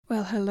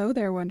Well, hello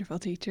there, wonderful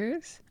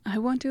teachers. I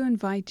want to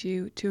invite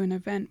you to an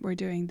event we're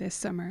doing this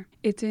summer.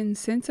 It's in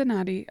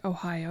Cincinnati,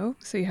 Ohio,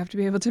 so you have to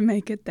be able to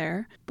make it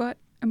there, but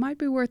it might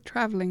be worth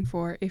traveling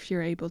for if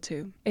you're able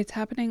to. It's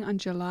happening on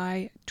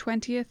July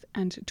 20th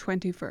and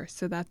 21st,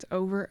 so that's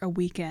over a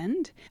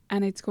weekend,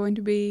 and it's going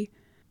to be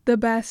the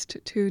best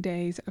 2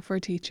 days for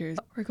teachers.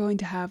 We're going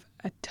to have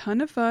a ton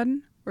of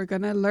fun. We're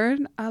going to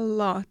learn a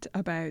lot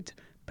about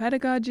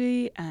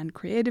pedagogy and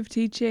creative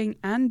teaching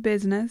and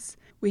business.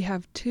 We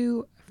have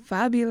 2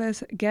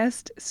 fabulous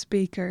guest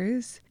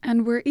speakers,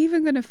 and we're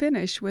even going to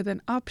finish with an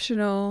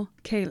optional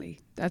Ceilidh.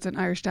 That's an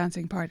Irish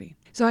dancing party.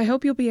 So I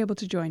hope you'll be able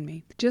to join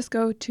me. Just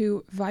go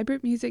to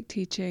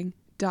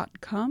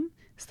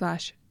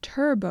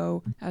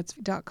vibrantmusicteaching.com/turbo. That's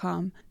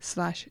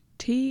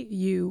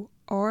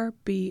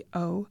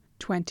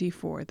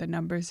 .com/TURBO24. The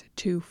number's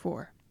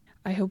 24.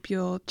 I hope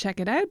you'll check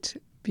it out,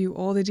 view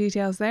all the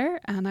details there,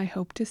 and I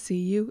hope to see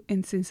you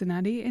in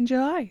Cincinnati in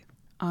July.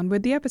 On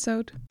with the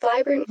episode.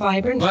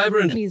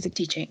 Vibrant music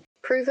teaching.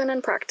 Proven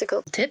and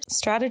practical Tips,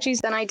 strategies,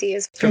 and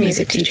ideas for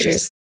music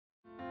teachers.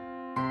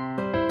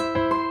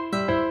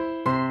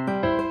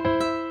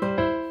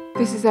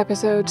 This is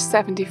episode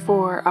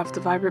 74 of the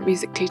Vibrant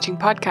Music Teaching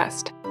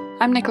Podcast.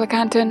 I'm Nicola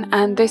Canton,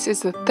 and this is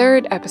the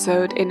 3rd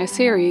episode in a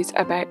series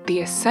about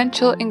the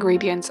essential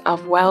ingredients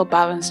of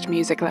well-balanced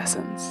music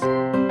lessons.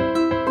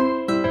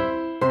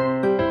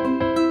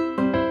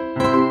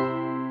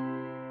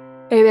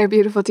 Hey there,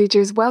 beautiful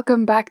teachers.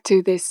 Welcome back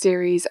to this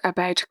series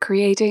about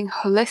creating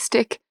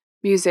holistic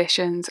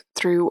musicians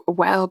through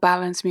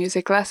well-balanced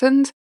music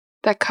lessons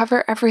that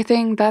cover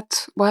everything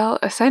that's, well,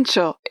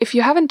 essential. If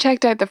you haven't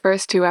checked out the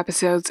first 2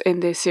 episodes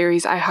in this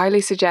series, I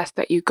highly suggest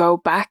that you go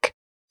back.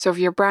 So if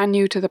you're brand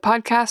new to the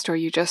podcast or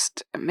you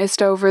just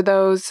missed over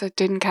those,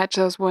 didn't catch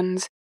those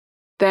ones,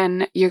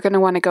 then you're going to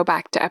want to go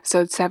back to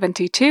episode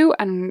 72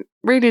 and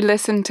really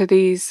listen to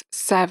these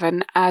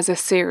 7 as a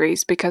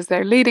series because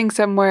they're leading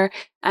somewhere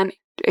and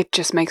it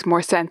just makes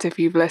more sense if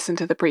you've listened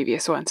to the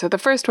previous one. So the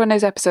first one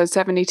is episode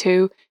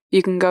 72.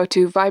 You can go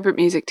to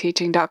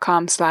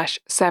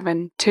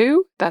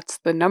vibrantmusicteaching.com/72. That's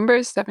the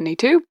numbers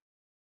 72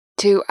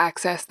 to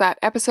access that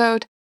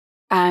episode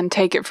and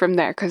take it from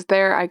there, because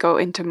there I go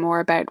into more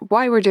about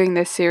why we're doing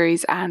this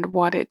series and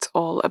what it's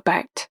all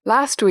about.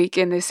 Last week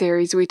in this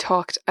series, we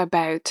talked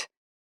about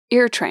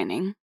ear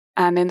training.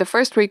 And in the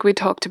first week, we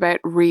talked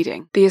about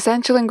reading. The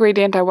essential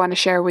ingredient I want to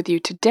share with you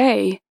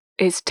today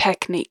is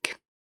technique.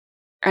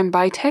 And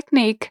by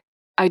technique,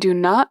 I do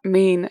not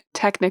mean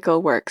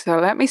technical work. So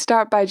let me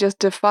start by just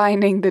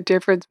defining the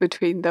difference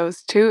between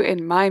those two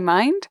in my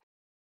mind.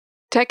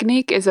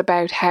 Technique is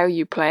about how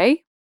you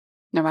play.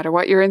 No matter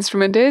what your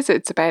instrument is,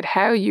 it's about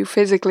how you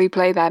physically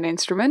play that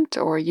instrument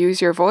or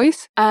use your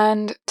voice.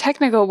 And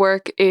technical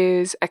work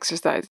is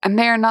exercise. And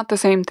they are not the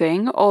same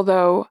thing,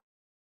 although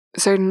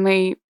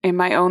certainly in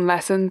my own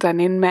lessons and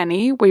in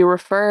many, we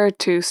refer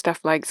to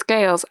stuff like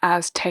scales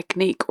as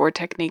technique or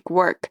technique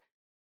work.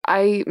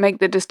 I make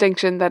the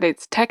distinction that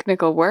it's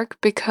technical work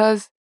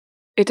because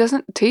it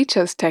doesn't teach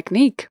us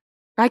technique.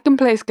 I can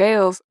play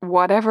scales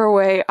whatever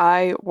way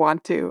I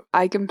want to.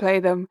 I can play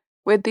them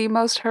with the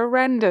most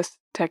horrendous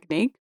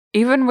technique.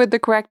 Even with the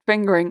correct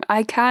fingering,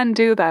 I can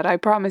do that, I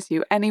promise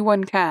you,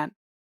 anyone can.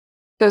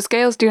 So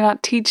scales do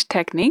not teach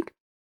technique.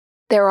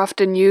 They're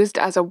often used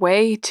as a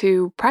way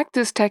to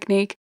practice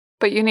technique,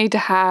 but you need to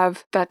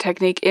have that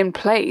technique in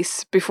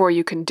place before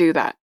you can do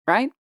that,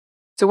 right?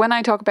 So when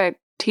I talk about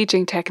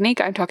teaching technique,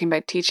 I'm talking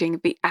about teaching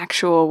the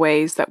actual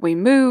ways that we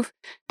move,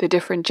 the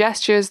different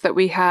gestures that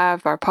we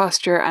have, our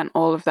posture, and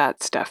all of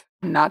that stuff,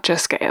 not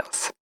just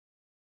scales.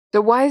 So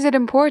why is it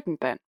important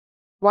then?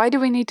 Why do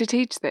we need to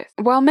teach this?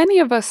 Well, many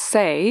of us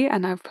say,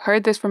 and I've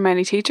heard this from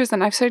many teachers,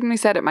 and I've certainly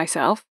said it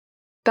myself,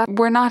 that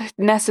we're not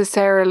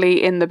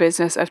necessarily in the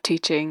business of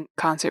teaching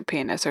concert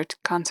pianists or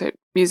concert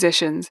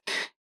musicians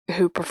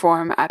who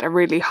perform at a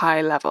really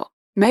high level.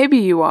 Maybe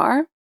you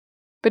are,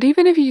 but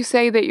even if you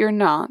say that you're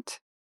not,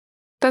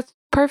 that's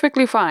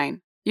perfectly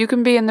fine. You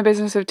can be in the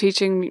business of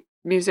teaching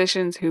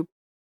musicians who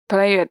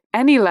play at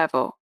any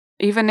level,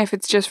 even if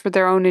it's just for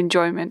their own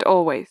enjoyment,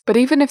 always. But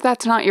even if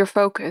that's not your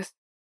focus,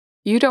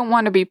 you don't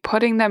want to be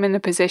putting them in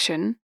a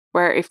position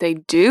where if they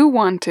do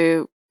want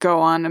to go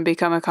on and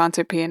become a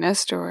concert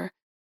pianist or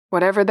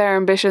whatever their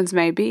ambitions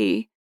may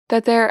be,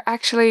 that they're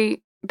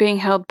actually being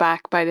held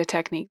back by the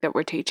technique that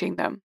we're teaching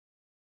them.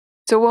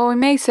 So while we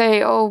may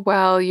say, oh,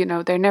 well,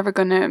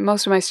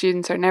 most of my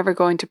students are never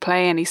going to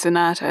play any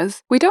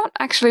sonatas, we don't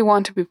actually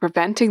want to be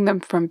preventing them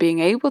from being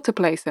able to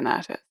play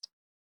sonatas.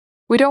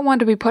 We don't want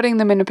to be putting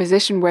them in a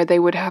position where they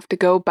would have to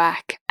go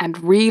back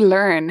and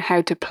relearn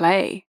how to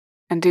play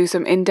and do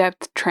some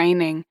in-depth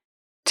training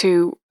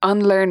to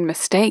unlearn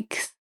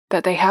mistakes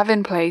that they have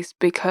in place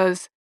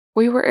because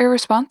we were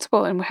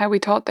irresponsible in how we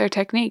taught their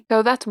technique.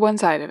 So that's one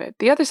side of it.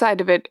 The other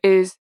side of it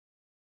is,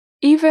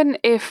 even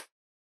if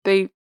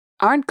they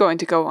aren't going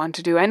to go on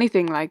to do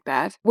anything like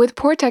that, with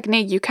poor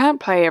technique, you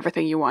can't play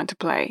everything you want to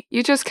play.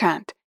 You just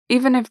can't.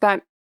 Even if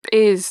that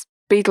is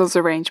Beatles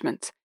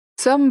arrangements.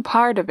 Some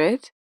part of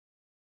it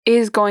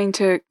is going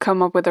to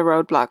come up with a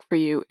roadblock for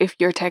you if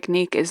your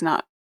technique is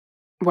not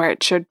where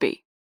it should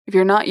be. If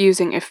you're not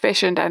using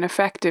efficient and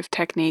effective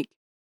technique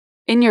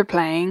in your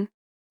playing,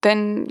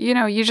 then,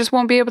 you just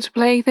won't be able to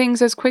play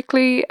things as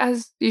quickly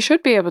as you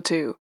should be able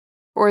to,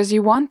 or as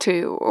you want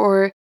to,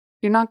 or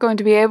you're not going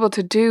to be able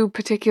to do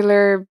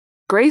particular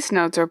grace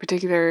notes or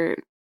particular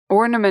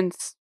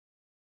ornaments,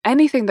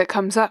 anything that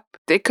comes up.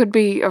 It could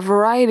be a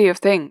variety of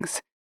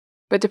things.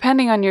 But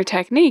depending on your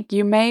technique,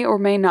 you may or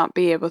may not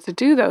be able to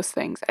do those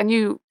things. And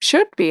you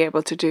should be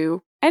able to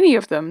do any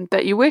of them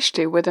that you wish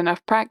to with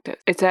enough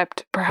practice,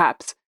 except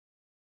perhaps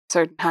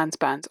certain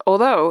handspans.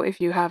 Although, if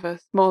you have a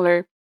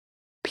smaller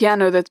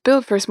piano that's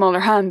built for smaller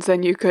hands,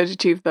 then you could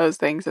achieve those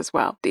things as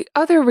well. The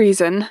other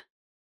reason,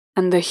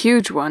 and the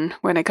huge one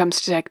when it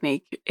comes to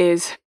technique,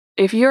 is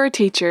if you're a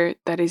teacher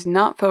that is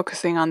not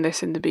focusing on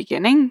this in the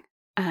beginning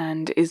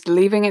and is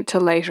leaving it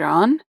till later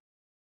on,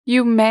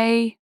 you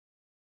may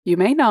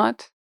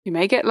not, you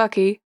may get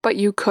lucky, but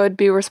you could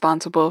be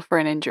responsible for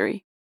an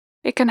injury.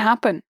 It can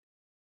happen.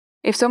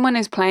 If someone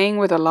is playing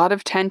with a lot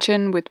of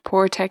tension, with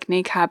poor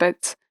technique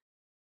habits,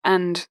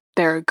 and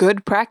they're a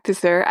good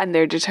practicer and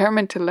they're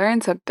determined to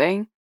learn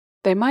something,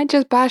 they might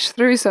just bash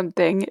through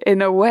something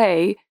in a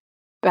way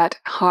that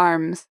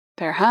harms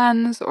their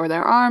hands or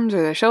their arms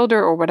or their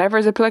shoulder or whatever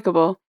is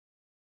applicable.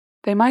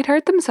 They might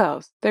hurt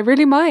themselves. They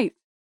really might.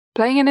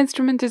 Playing an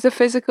instrument is a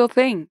physical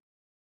thing.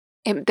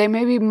 They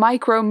may be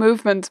micro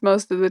movements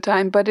most of the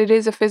time, but it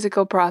is a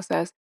physical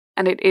process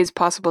and it is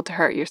possible to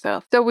hurt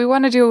yourself. So we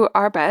want to do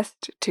our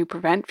best to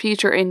prevent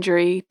future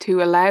injury,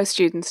 to allow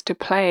students to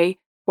play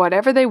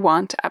whatever they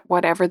want at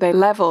whatever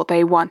level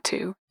they want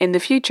to in the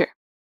future.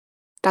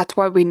 That's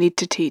why we need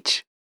to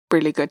teach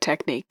really good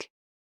technique.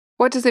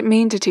 What does it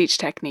mean to teach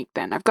technique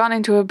then? I've gone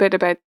into a bit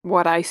about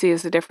what I see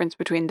as the difference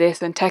between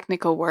this and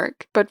technical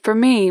work. But for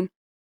me,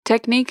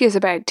 technique is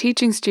about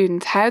teaching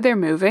students how they're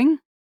moving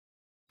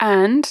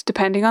and,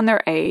 depending on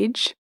their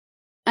age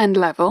and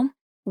level,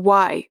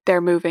 why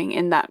they're moving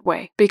in that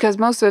way. Because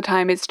most of the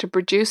time it's to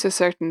produce a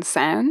certain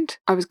sound.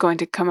 I was going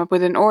to come up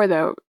with an or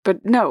though,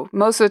 but no,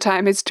 most of the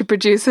time it's to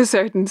produce a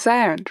certain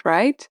sound,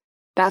 right?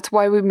 That's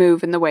why we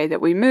move in the way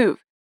that we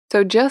move.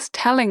 So just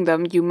telling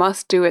them you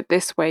must do it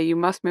this way, you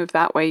must move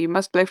that way, you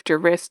must lift your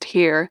wrist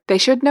here, they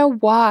should know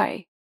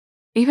why.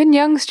 Even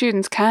young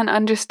students can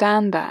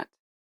understand that.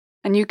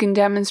 And you can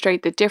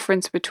demonstrate the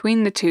difference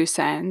between the two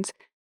sounds,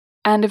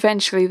 and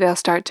eventually they'll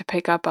start to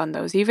pick up on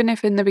those, even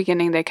if in the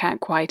beginning they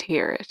can't quite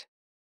hear it.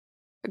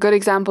 A good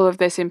example of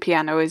this in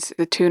piano is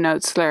the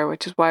two-note slur,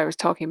 which is why I was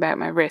talking about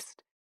my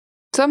wrist.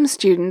 Some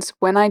students,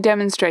 when I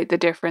demonstrate the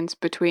difference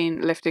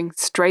between lifting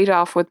straight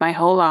off with my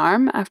whole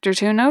arm after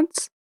two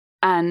notes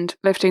and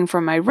lifting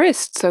from my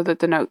wrist so that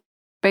the note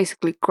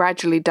basically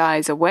gradually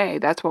dies away,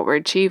 that's what we're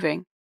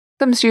achieving.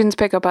 Some students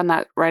pick up on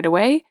that right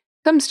away.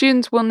 Some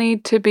students will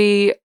need to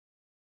be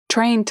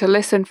trained to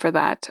listen for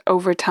that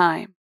over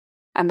time.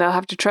 And they'll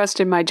have to trust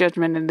in my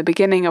judgment in the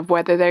beginning of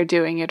whether they're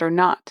doing it or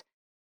not.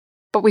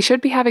 But we should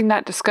be having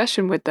that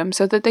discussion with them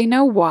so that they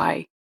know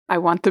why I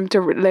want them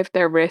to lift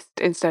their wrist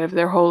instead of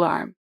their whole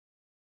arm.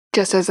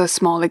 Just as a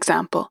small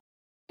example.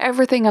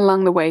 Everything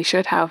along the way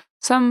should have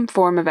some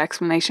form of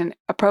explanation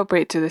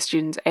appropriate to the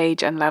student's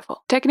age and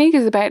level. Technique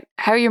is about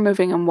how you're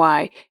moving and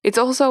why. It's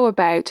also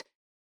about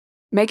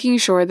making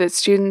sure that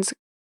students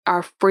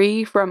are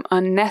free from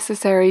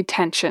unnecessary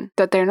tension,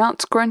 that they're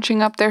not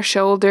scrunching up their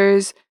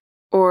shoulders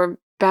or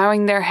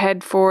bowing their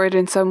head forward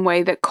in some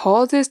way that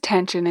causes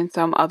tension in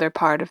some other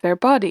part of their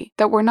body,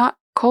 that we're not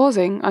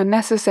causing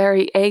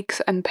unnecessary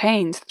aches and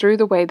pains through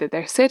the way that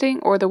they're sitting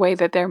or the way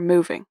that they're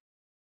moving.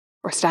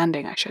 Or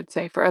standing, I should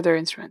say, for other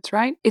instruments,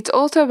 right? It's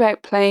also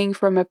about playing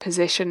from a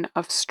position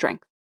of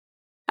strength.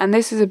 And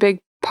this is a big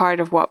part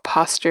of what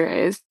posture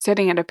is,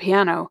 sitting at a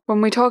piano.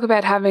 When we talk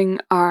about having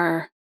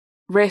our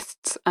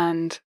wrists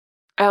and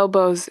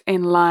elbows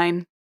in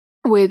line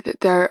with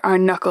our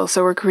knuckles,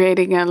 so we're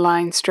creating a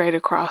line straight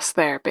across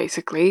there,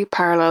 basically,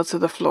 parallel to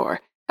the floor.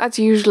 That's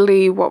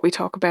usually what we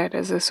talk about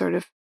as a sort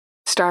of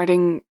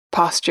starting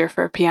posture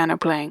for piano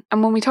playing.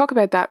 And when we talk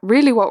about that,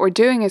 really what we're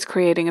doing is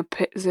creating a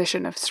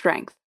position of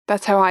strength.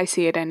 That's how I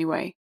see it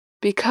anyway.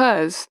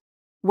 Because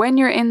when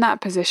you're in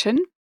that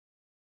position,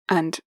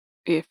 and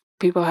if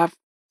people have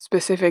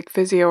specific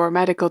physio or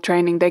medical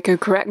training, they can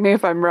correct me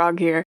if I'm wrong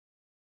here.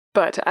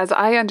 But as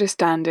I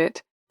understand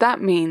it,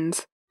 that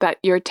means that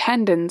your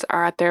tendons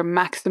are at their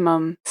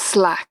maximum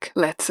slack,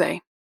 let's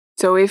say.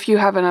 So if you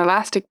have an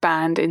elastic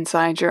band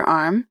inside your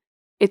arm,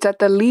 it's at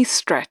the least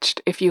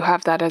stretched if you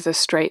have that as a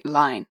straight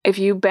line. If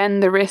you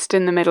bend the wrist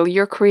in the middle,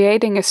 you're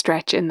creating a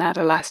stretch in that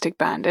elastic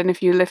band. And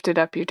if you lift it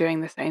up, you're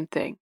doing the same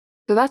thing.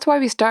 So that's why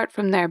we start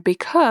from there,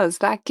 because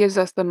that gives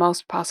us the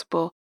most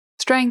possible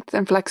strength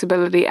and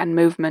flexibility and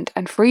movement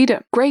and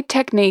freedom. Great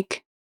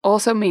technique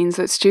also means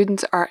that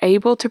students are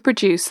able to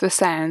produce the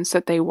sounds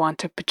that they want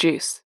to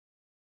produce.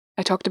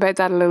 I talked about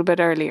that a little bit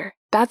earlier.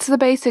 That's the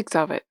basics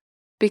of it,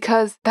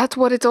 because that's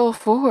what it's all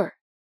for.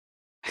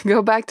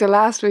 Go back to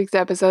last week's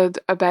episode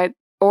about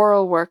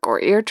oral work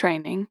or ear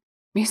training.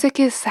 music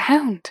is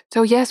sound.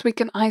 So yes, we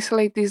can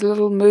isolate these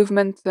little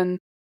movements and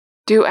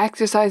do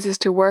exercises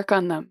to work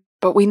on them,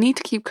 but we need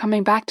to keep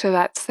coming back to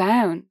that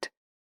sound,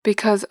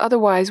 because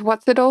otherwise,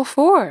 what's it all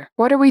for?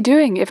 What are we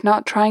doing if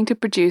not trying to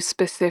produce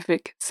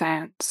specific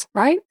sounds,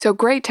 right? So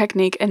great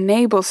technique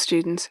enables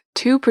students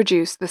to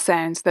produce the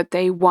sounds that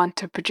they want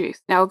to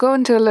produce. Now I'll go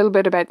into a little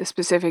bit about the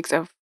specifics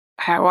of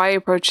how I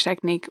approach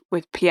technique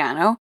with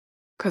piano,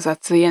 because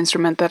that's the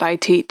instrument that I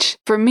teach.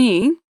 For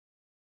me,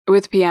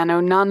 with piano,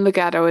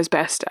 non-legato is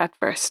best at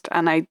first,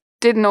 and I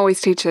didn't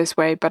always teach this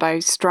way, but I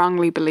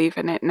strongly believe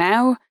in it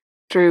now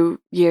through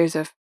years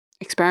of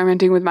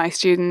experimenting with my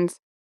students,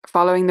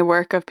 following the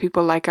work of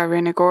people like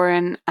Irina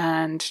Gorin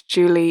and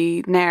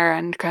Julie Nair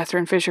and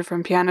Catherine Fisher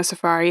from Piano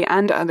Safari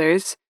and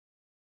others,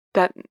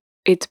 that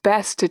it's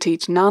best to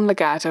teach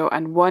non-legato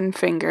and one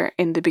finger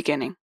in the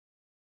beginning.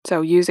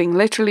 So using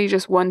literally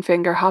just one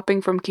finger,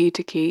 hopping from key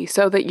to key,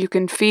 so that you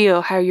can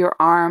feel how your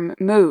arm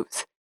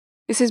moves.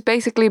 This is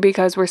basically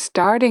because we're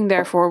starting,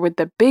 therefore, with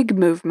the big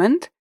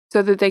movement,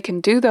 so that they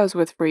can do those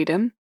with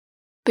freedom,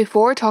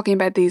 before talking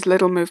about these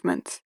little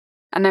movements.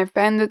 And I've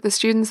found that the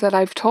students that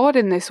I've taught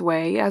in this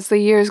way, as the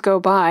years go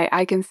by,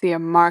 I can see a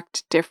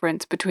marked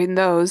difference between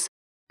those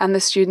and the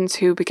students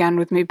who began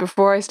with me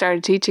before I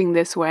started teaching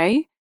this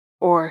way,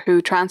 or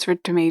who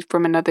transferred to me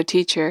from another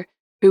teacher,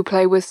 who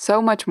play with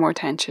so much more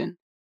tension,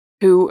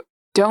 who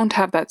don't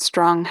have that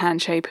strong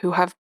hand shape, who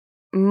have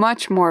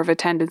much more of a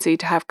tendency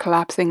to have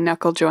collapsing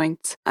knuckle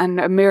joints and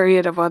a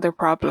myriad of other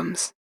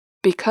problems,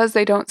 because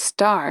they don't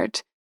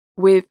start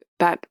with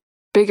that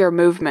bigger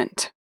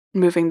movement,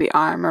 moving the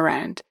arm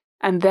around,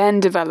 and then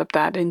develop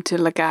that into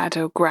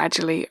legato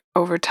gradually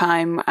over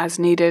time as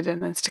needed,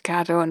 and then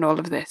staccato and all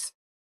of this.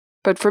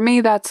 But for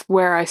me, that's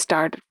where I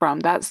started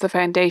from. That's the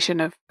foundation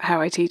of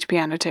how I teach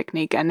piano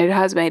technique, and it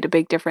has made a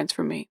big difference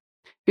for me.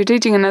 If you're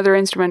teaching another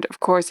instrument, of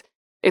course,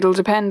 it'll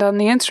depend on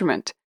the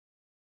instrument.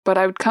 But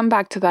I would come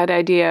back to that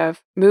idea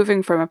of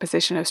moving from a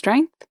position of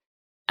strength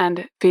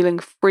and feeling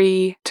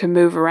free to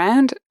move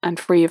around and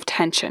free of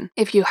tension.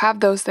 If you have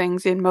those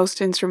things in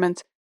most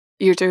instruments,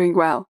 you're doing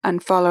well,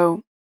 and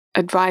follow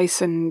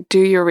advice and do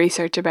your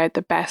research about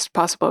the best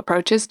possible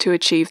approaches to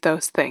achieve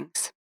those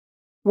things.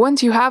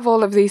 Once you have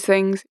all of these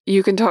things,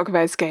 you can talk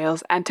about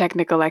scales and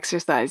technical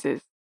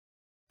exercises.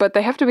 But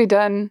they have to be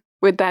done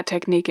with that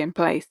technique in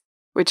place,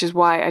 which is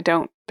why I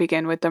don't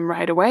begin with them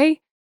right away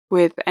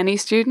with any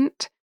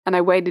student, and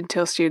I wait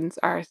until students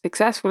are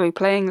successfully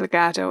playing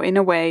legato in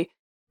a way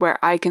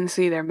where I can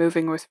see they're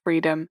moving with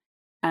freedom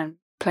and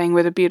playing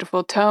with a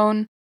beautiful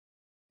tone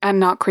and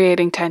not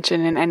creating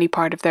tension in any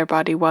part of their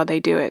body while they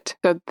do it.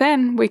 So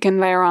then we can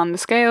layer on the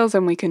scales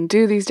and we can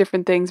do these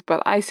different things,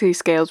 but I see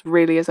scales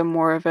really as a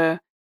more of a,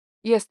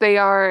 yes, they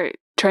are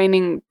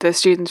training the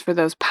students for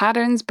those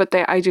patterns, but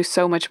I do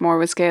so much more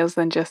with scales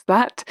than just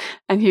that.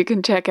 And you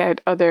can check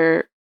out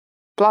other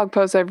blog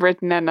posts I've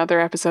written and other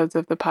episodes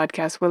of the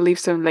podcast. We'll leave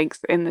some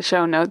links in the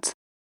show notes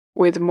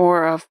with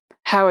more of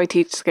how I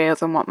teach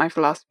scales and what my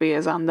philosophy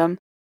is on them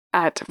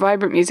at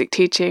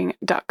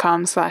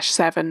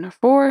vibrantmusicteaching.com/74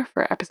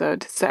 for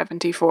episode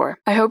 74.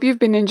 I hope you've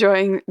been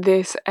enjoying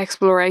this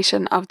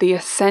exploration of the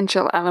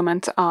essential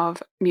elements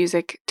of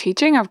music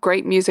teaching, of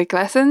great music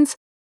lessons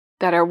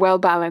that are well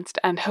balanced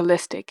and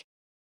holistic.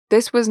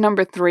 This was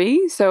number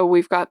 3, so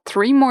we've got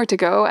 3 more to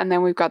go, and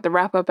then we've got the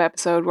wrap-up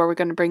episode where we're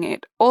going to bring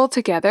it all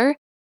together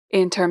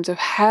in terms of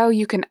how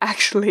you can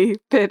actually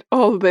fit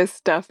all this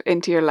stuff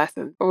into your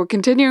lesson. We're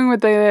continuing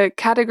with the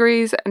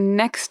categories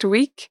next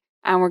week,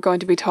 and we're going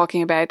to be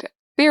talking about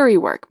theory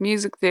work,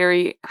 music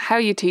theory, how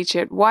you teach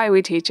it, why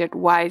we teach it,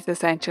 why it's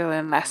essential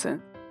in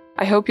lessons.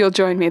 I hope you'll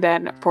join me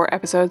then for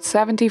episode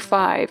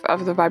 75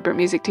 of the Vibrant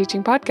Music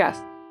Teaching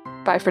Podcast.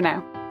 Bye for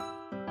now.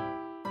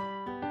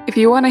 If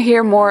you want to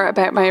hear more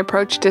about my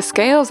approach to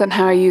scales and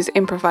how I use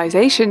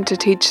improvisation to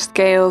teach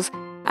scales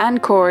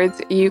and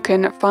chords, you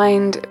can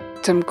find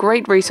some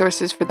great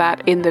resources for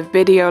that in the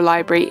video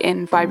library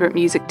in Vibrant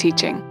Music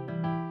Teaching.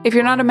 If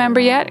you're not a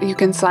member yet, you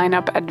can sign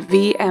up at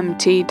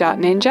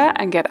vmt.ninja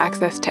and get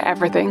access to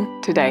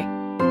everything today.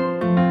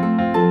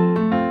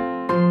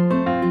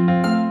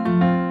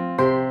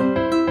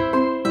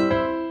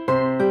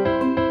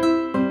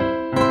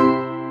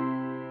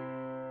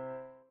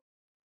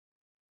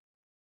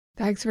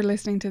 Thanks for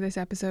listening to this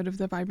episode of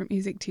the Vibrant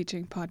Music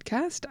Teaching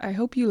Podcast. I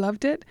hope you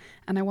loved it,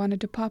 and I wanted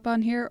to pop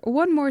on here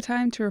one more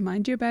time to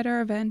remind you about our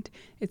event.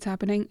 It's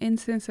happening in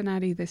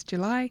Cincinnati this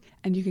July,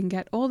 and you can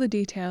get all the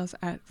details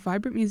at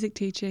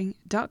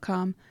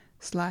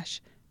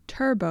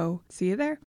vibrantmusicteaching.com/turbo. See you there.